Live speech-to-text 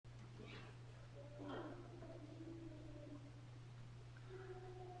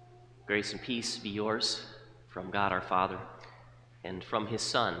Grace and peace be yours from God our Father and from his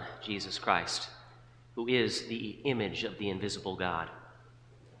Son, Jesus Christ, who is the image of the invisible God.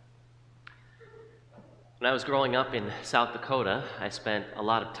 When I was growing up in South Dakota, I spent a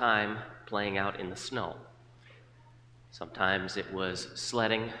lot of time playing out in the snow. Sometimes it was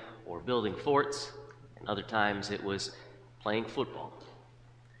sledding or building forts, and other times it was playing football.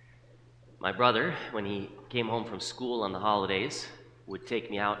 My brother, when he came home from school on the holidays, would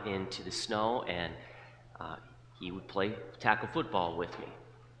take me out into the snow, and he would play tackle football with me.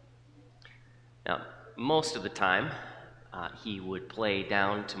 Now, most of the time, he would play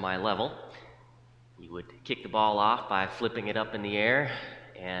down to my level. He would kick the ball off by flipping it up in the air,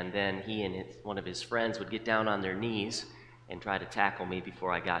 and then he and one of his friends would get down on their knees and try to tackle me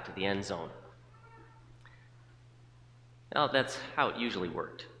before I got to the end zone. Now, that's how it usually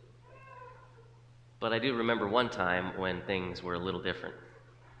worked. But I do remember one time when things were a little different.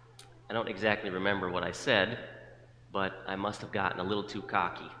 I don't exactly remember what I said, but I must have gotten a little too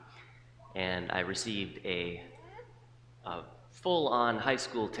cocky, and I received a full-on high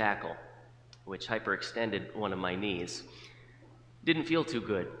school tackle, which hyperextended one of my knees. Didn't feel too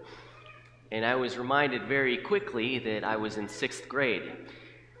good, and I was reminded very quickly that I was in 6th grade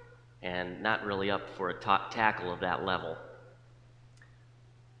and not really up for a tackle of that level.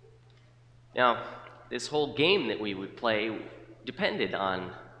 Now, this whole game that we would play depended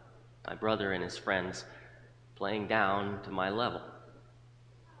on my brother and his friends playing down to my level.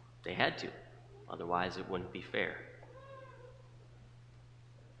 They had to, otherwise it wouldn't be fair.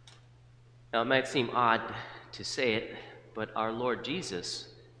 Now, it might seem odd to say it, but our Lord Jesus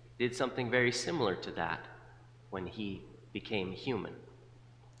did something very similar to that when he became human.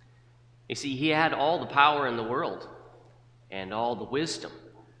 You see, he had all the power in the world and all the wisdom,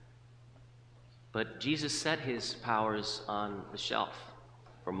 but Jesus set his powers on the shelf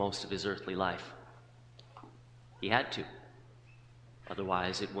for most of his earthly life. He had to,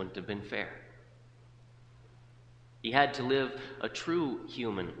 otherwise it wouldn't have been fair. He had to live a true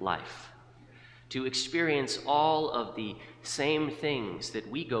human life, to experience all of the same things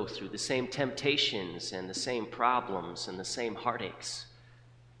that we go through, the same temptations and the same problems and the same heartaches.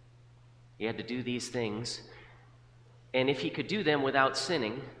 He had to do these things, and if he could do them without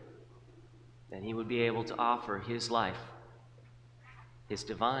sinning, then he would be able to offer his life, his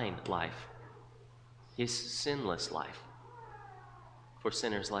divine life, his sinless life, for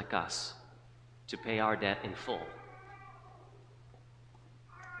sinners like us to pay our debt in full.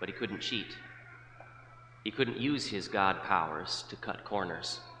 But he couldn't cheat. He couldn't use his God powers to cut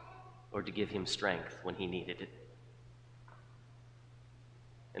corners or to give him strength when he needed it.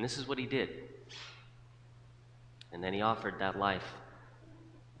 And this is what he did. And then he offered that life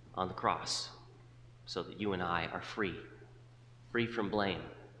on the cross so that you and I are free from blame,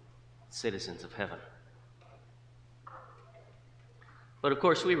 citizens of heaven. But of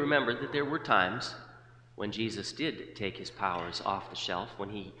course, we remember that there were times when Jesus did take his powers off the shelf, when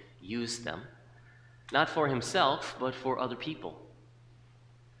he used them, not for himself, but for other people.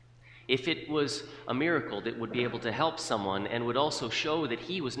 If it was a miracle that would be able to help someone and would also show that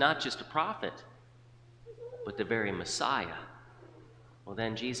he was not just a prophet, but the very Messiah, well,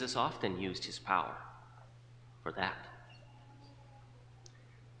 then Jesus often used his power for that.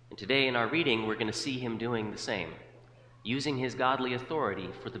 And today in our reading, we're going to see him doing the same, using his godly authority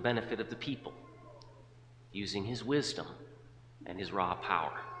for the benefit of the people, using his wisdom and his raw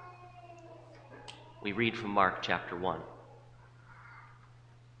power. We read from Mark chapter 1.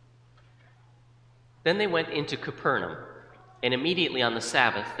 Then they went into Capernaum, and immediately on the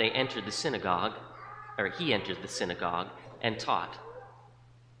Sabbath he entered the synagogue and taught.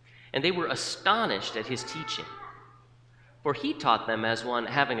 And they were astonished at his teaching, for he taught them as one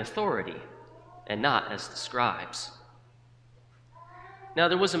having authority, and not as the scribes. Now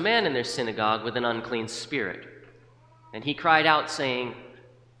there was a man in their synagogue with an unclean spirit, and he cried out, saying,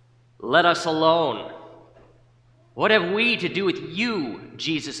 "Let us alone. What have we to do with you,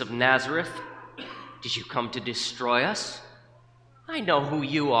 Jesus of Nazareth? Did you come to destroy us? I know who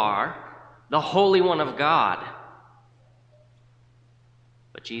you are, the Holy One of God."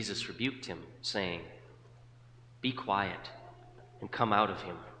 But Jesus rebuked him, saying, "Be quiet and come out of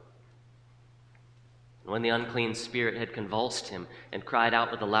him." And when the unclean spirit had convulsed him and cried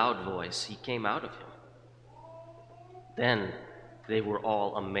out with a loud voice, he came out of him. Then they were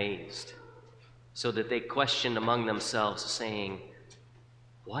all amazed, so that they questioned among themselves, saying,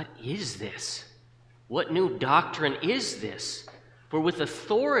 "What is this? What new doctrine is this? For with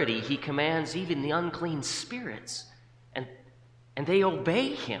authority he commands even the unclean spirits, and they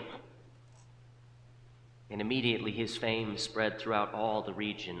obey him." And immediately his fame spread throughout all the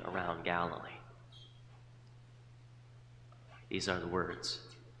region around Galilee. These are the words.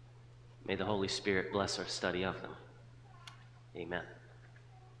 May the Holy Spirit bless our study of them. Amen.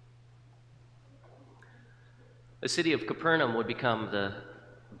 The city of Capernaum would become the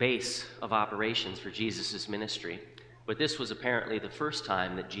base of operations for Jesus' ministry, but this was apparently the first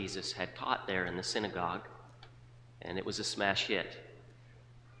time that Jesus had taught there in the synagogue, and it was a smash hit.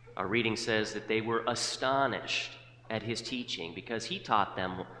 Our reading says that they were astonished at his teaching because he taught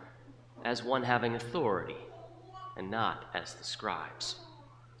them as one having authority and not as the scribes.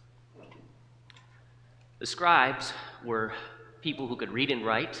 The scribes were people who could read and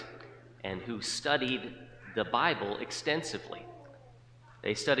write and who studied the Bible extensively.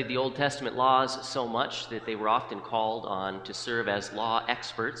 They studied the Old Testament laws so much that they were often called on to serve as law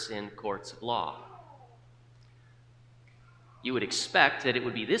experts in courts of law. You would expect that it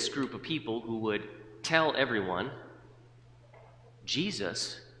would be this group of people who would tell everyone,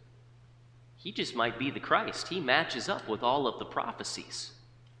 Jesus, he just might be the Christ. He matches up with all of the prophecies.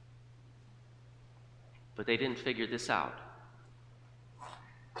 But they didn't figure this out.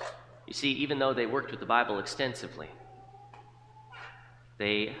 You see, even though they worked with the Bible extensively,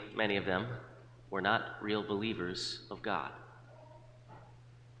 many of them, were not real believers of God.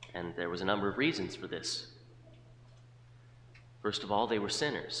 And there was a number of reasons for this. First of all, they were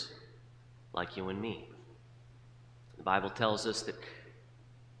sinners, like you and me. The Bible tells us that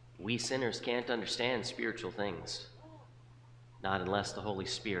we sinners can't understand spiritual things, not unless the Holy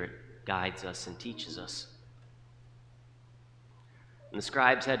Spirit guides us and teaches us. And the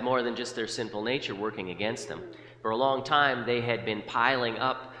scribes had more than just their sinful nature working against them. For a long time, they had been piling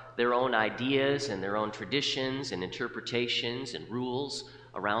up their own ideas and their own traditions and interpretations and rules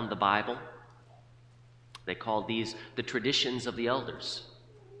around the Bible. They called these the traditions of the elders.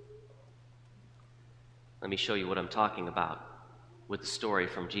 Let me show you what I'm talking about with the story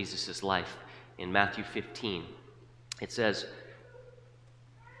from Jesus' life in Matthew 15. It says,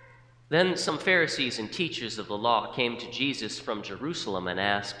 "Then some Pharisees and teachers of the law came to Jesus from Jerusalem and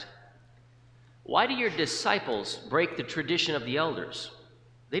asked, 'Why do your disciples break the tradition of the elders?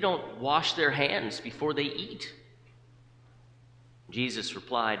 They don't wash their hands before they eat.' Jesus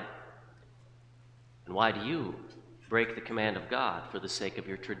replied, 'And why do you break the command of God for the sake of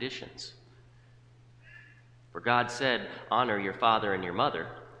your traditions? For God said, honor your father and your mother,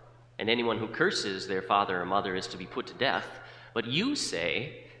 and anyone who curses their father or mother is to be put to death. But you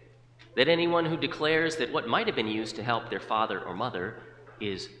say that anyone who declares that what might have been used to help their father or mother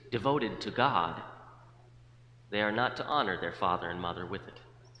is devoted to God, they are not to honor their father and mother with it.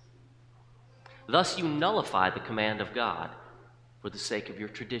 Thus you nullify the command of God for the sake of your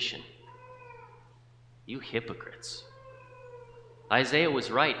tradition. You hypocrites. Isaiah was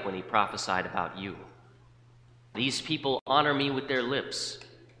right when he prophesied about you. These people honor me with their lips,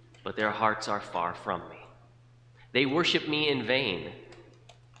 but their hearts are far from me. They worship me in vain.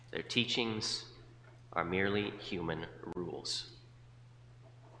 Their teachings are merely human rules.'"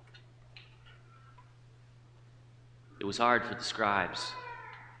 It was hard for the scribes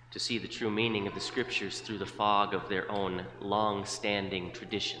to see the true meaning of the scriptures through the fog of their own long-standing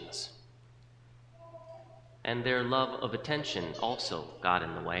traditions. And their love of attention also got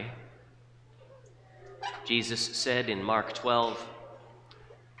in the way. Jesus said in Mark 12,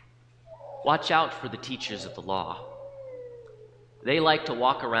 "Watch out for the teachers of the law. They like to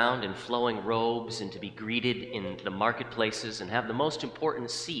walk around in flowing robes and to be greeted in the marketplaces and have the most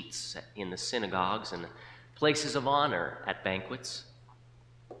important seats in the synagogues and the places of honor at banquets.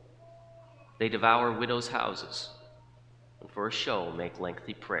 They devour widows' houses and for a show make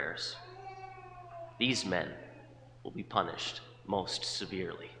lengthy prayers. These men will be punished most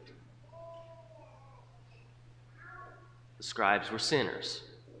severely." The scribes were sinners.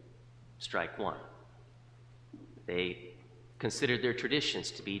 Strike one. They considered their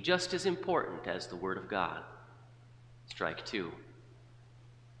traditions to be just as important as the Word of God. Strike two.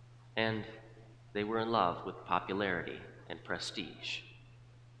 And they were in love with popularity and prestige.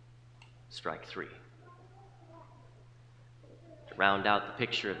 Strike three. To round out the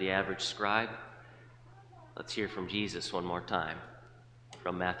picture of the average scribe, let's hear from Jesus one more time,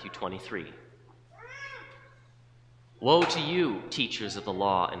 from Matthew 23. "Woe to you, teachers of the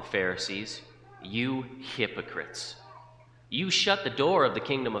law and Pharisees, you hypocrites! You shut the door of the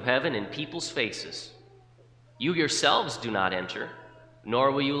kingdom of heaven in people's faces. You yourselves do not enter,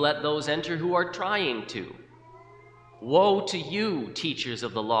 nor will you let those enter who are trying to. Woe to you, teachers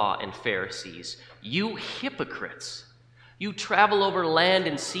of the law and Pharisees, you hypocrites! You travel over land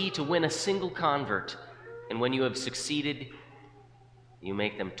and sea to win a single convert, and when you have succeeded, You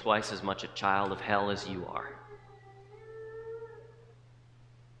make them twice as much a child of hell as you are.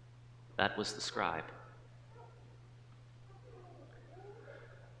 That was the scribe.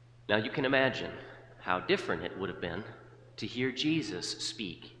 Now you can imagine how different it would have been to hear Jesus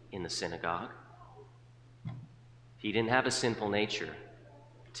speak in the synagogue. He didn't have a sinful nature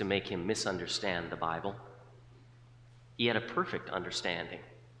to make him misunderstand the Bible. He had a perfect understanding.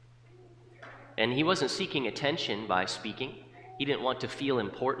 And he wasn't seeking attention by speaking. He didn't want to feel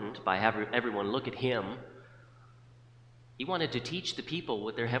important by having everyone look at him. He wanted to teach the people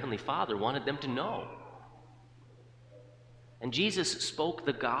what their Heavenly Father wanted them to know. And Jesus spoke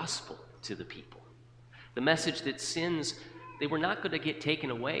the gospel to the people. The message that sins, they were not going to get taken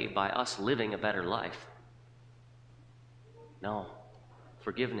away by us living a better life. No,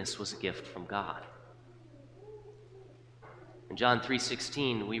 forgiveness was a gift from God. In John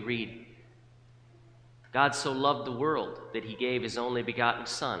 3:16, we read, God so loved the world that he gave his only begotten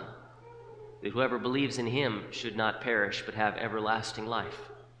Son, that whoever believes in him should not perish but have everlasting life.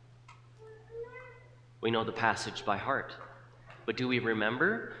 We know the passage by heart, but do we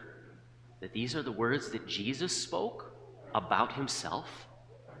remember that these are the words that Jesus spoke about himself?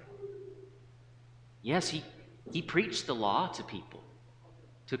 Yes, he preached the law to people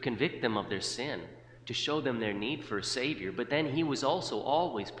to convict them of their sin, to show them their need for a Savior, but then he was also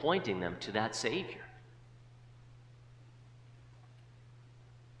always pointing them to that Savior.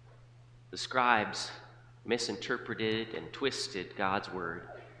 The scribes misinterpreted and twisted God's word,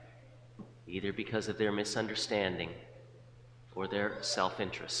 either because of their misunderstanding or their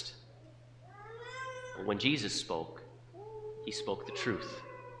self-interest. But when Jesus spoke, he spoke the truth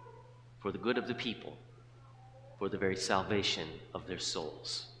for the good of the people, for the very salvation of their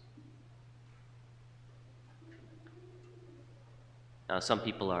souls. Now, some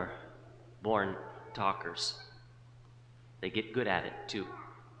people are born talkers. They get good at it, too.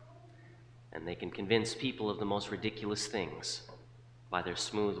 And they can convince people of the most ridiculous things by their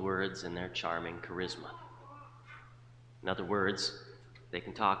smooth words and their charming charisma. In other words, they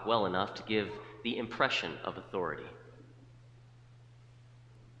can talk well enough to give the impression of authority.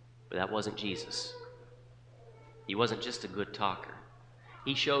 But that wasn't Jesus. He wasn't just a good talker.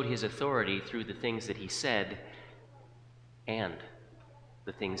 He showed his authority through the things that he said and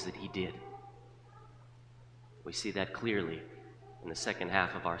the things that he did. We see that clearly in the second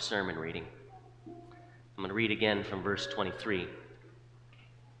half of our sermon reading. I'm going to read again from verse 23.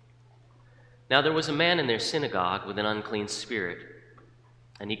 Now there was a man in their synagogue with an unclean spirit,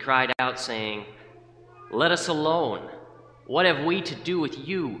 and he cried out, saying, Let us alone. What have we to do with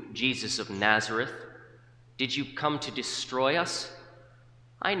you, Jesus of Nazareth? Did you come to destroy us?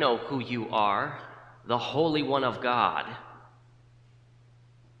 I know who you are, the Holy One of God.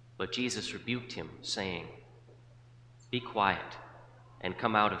 But Jesus rebuked him, saying, Be quiet, and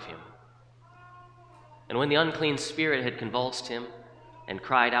come out of him. And when the unclean spirit had convulsed him and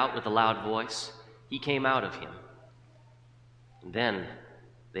cried out with a loud voice, he came out of him. And then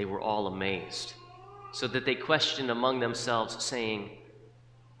they were all amazed, so that they questioned among themselves, saying,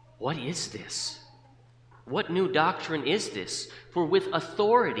 What is this? What new doctrine is this? For with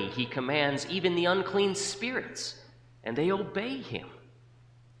authority he commands even the unclean spirits, and they obey him.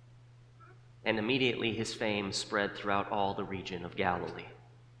 And immediately his fame spread throughout all the region of Galilee.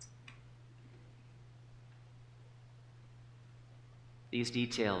 These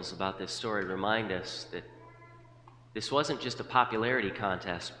details about this story remind us that this wasn't just a popularity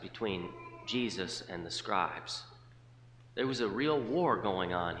contest between Jesus and the scribes. There was a real war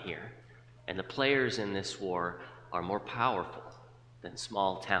going on here, and the players in this war are more powerful than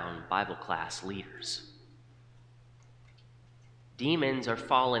small-town Bible class leaders. Demons are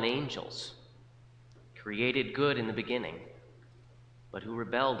fallen angels, created good in the beginning, but who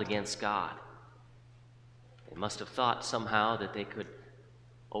rebelled against God. They must have thought somehow that they could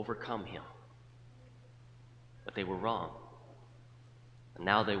overcome him. But they were wrong. And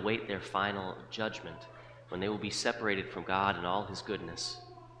now they wait their final judgment when they will be separated from God and all his goodness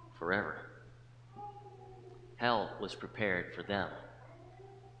forever. Hell was prepared for them.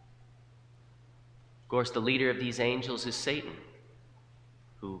 Of course, the leader of these angels is Satan,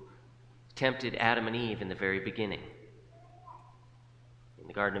 who tempted Adam and Eve in the very beginning. In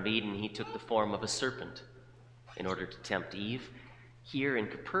the Garden of Eden, he took the form of a serpent in order to tempt Eve. Here in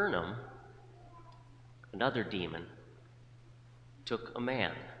Capernaum, another demon took a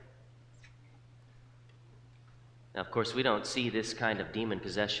man. Now, of course, we don't see this kind of demon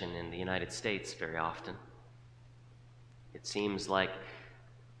possession in the United States very often. It seems like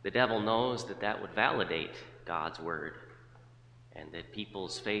the devil knows that that would validate God's word and that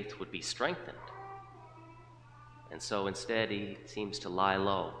people's faith would be strengthened. And so instead he seems to lie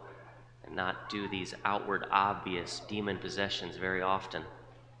low and not do these outward obvious demon possessions very often.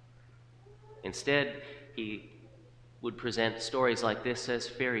 Instead, he would present stories like this as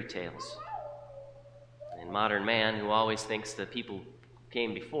fairy tales. And modern man, who always thinks the people who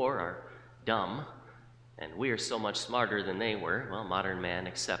came before are dumb and we are so much smarter than they were, well, modern man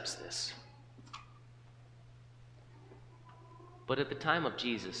accepts this. But at the time of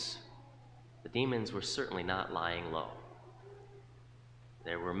Jesus, the demons were certainly not lying low.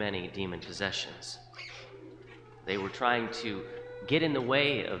 There were many demon possessions. They were trying to get in the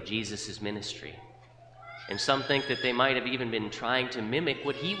way of Jesus' ministry. And some think that they might have even been trying to mimic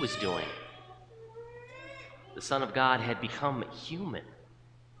what he was doing. The Son of God had become human.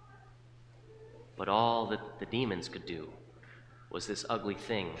 But all that the demons could do was this ugly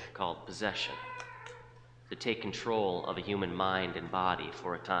thing called possession, to take control of a human mind and body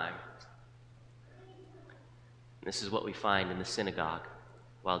for a time. And this is what we find in the synagogue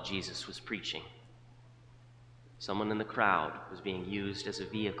while Jesus was preaching. Someone in the crowd was being used as a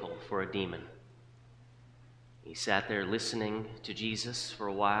vehicle for a demon. He sat there listening to Jesus for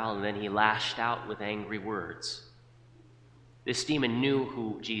a while, and then he lashed out with angry words. This demon knew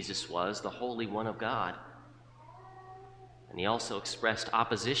who Jesus was, the Holy One of God. And he also expressed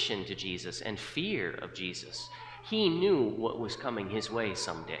opposition to Jesus and fear of Jesus. He knew what was coming his way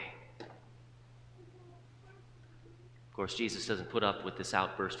someday. Of course, Jesus doesn't put up with this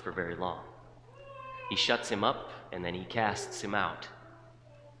outburst for very long. He shuts him up, and then he casts him out.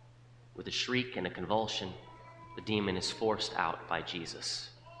 With a shriek and a convulsion, the demon is forced out by Jesus.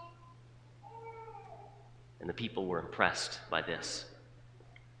 And the people were impressed by this.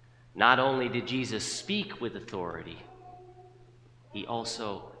 Not only did Jesus speak with authority, he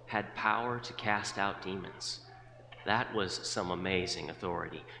also had power to cast out demons. That was some amazing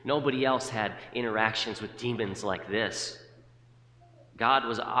authority. Nobody else had interactions with demons like this. God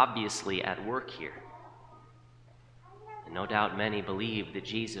was obviously at work here. And no doubt many believed that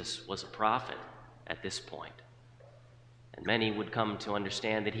Jesus was a prophet at this point. And many would come to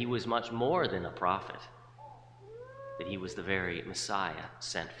understand that he was much more than a prophet, that he was the very Messiah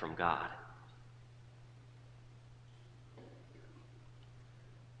sent from God.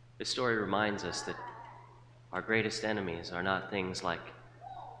 This story reminds us that our greatest enemies are not things like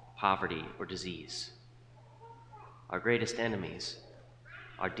poverty or disease. Our greatest enemies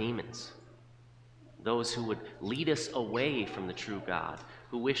are demons, those who would lead us away from the true God,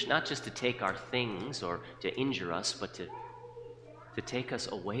 who wish not just to take our things or to injure us, but to take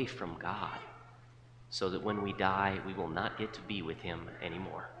us away from God, so that when we die, we will not get to be with him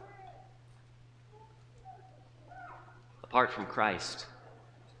anymore. Apart from Christ,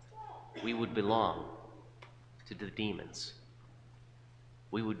 we would belong to the demons.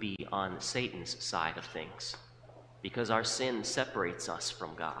 We would be on Satan's side of things, because our sin separates us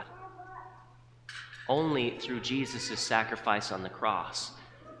from God. Only through Jesus' sacrifice on the cross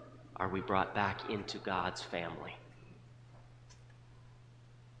are we brought back into God's family.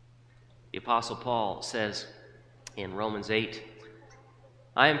 The Apostle Paul says in Romans 8,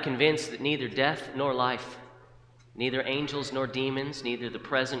 "I am convinced that neither death nor life, neither angels nor demons, neither the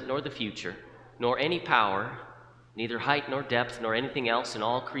present nor the future, nor any power, neither height nor depth, nor anything else in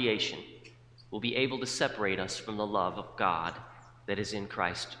all creation will be able to separate us from the love of God that is in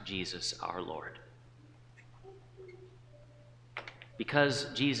Christ Jesus our Lord."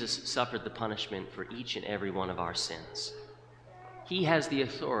 Because Jesus suffered the punishment for each and every one of our sins, he has the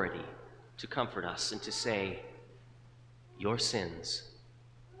authority to comfort us and to say, "Your sins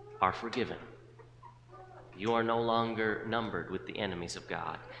are forgiven. You are no longer numbered with the enemies of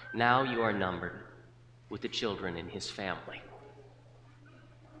God. Now you are numbered with the children in his family."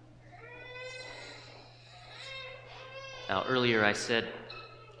 Now, earlier I said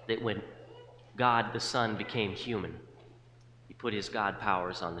that when God the Son became human, he put his God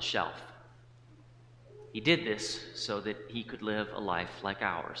powers on the shelf. He did this so that he could live a life like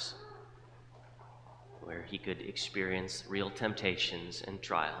ours, where he could experience real temptations and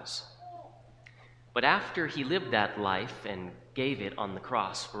trials. But after he lived that life and gave it on the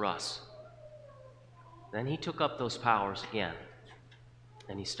cross for us, then he took up those powers again,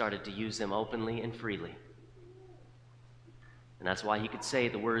 and he started to use them openly and freely. And that's why he could say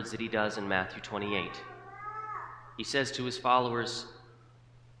the words that he does in Matthew 28. He says to his followers,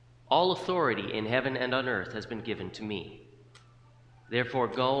 "All authority in heaven and on earth has been given to me. Therefore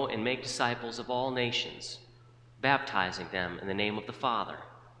go and make disciples of all nations, baptizing them in the name of the Father,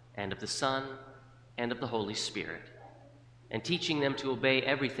 and of the Son, and of the Holy Spirit, and teaching them to obey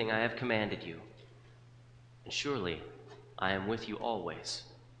everything I have commanded you. And surely I am with you always,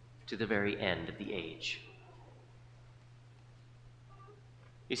 to the very end of the age."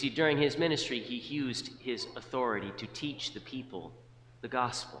 You see, during his ministry, he used his authority to teach the people the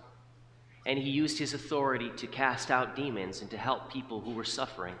gospel. And he used his authority to cast out demons and to help people who were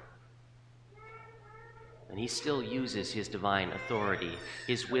suffering. And he still uses his divine authority,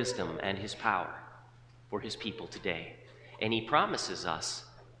 his wisdom, and his power for his people today. And he promises us,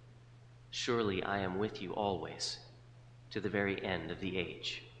 "Surely I am with you always, to the very end of the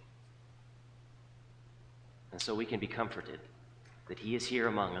age." And so we can be comforted that he is here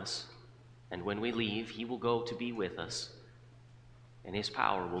among us, and when we leave, he will go to be with us, and his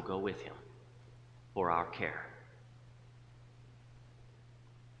power will go with him for our care.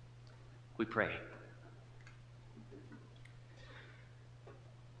 We pray.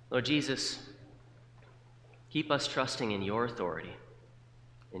 Lord Jesus, keep us trusting in your authority,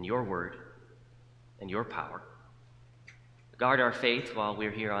 in your word, and your power. Guard our faith while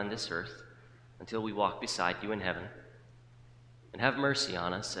we're here on this earth until we walk beside you in heaven. And have mercy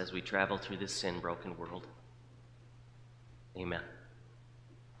on us as we travel through this sin-broken world. Amen.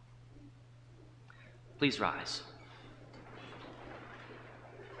 Please rise.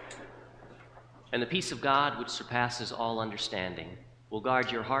 And the peace of God, which surpasses all understanding, will guard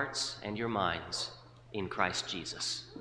your hearts and your minds in Christ Jesus.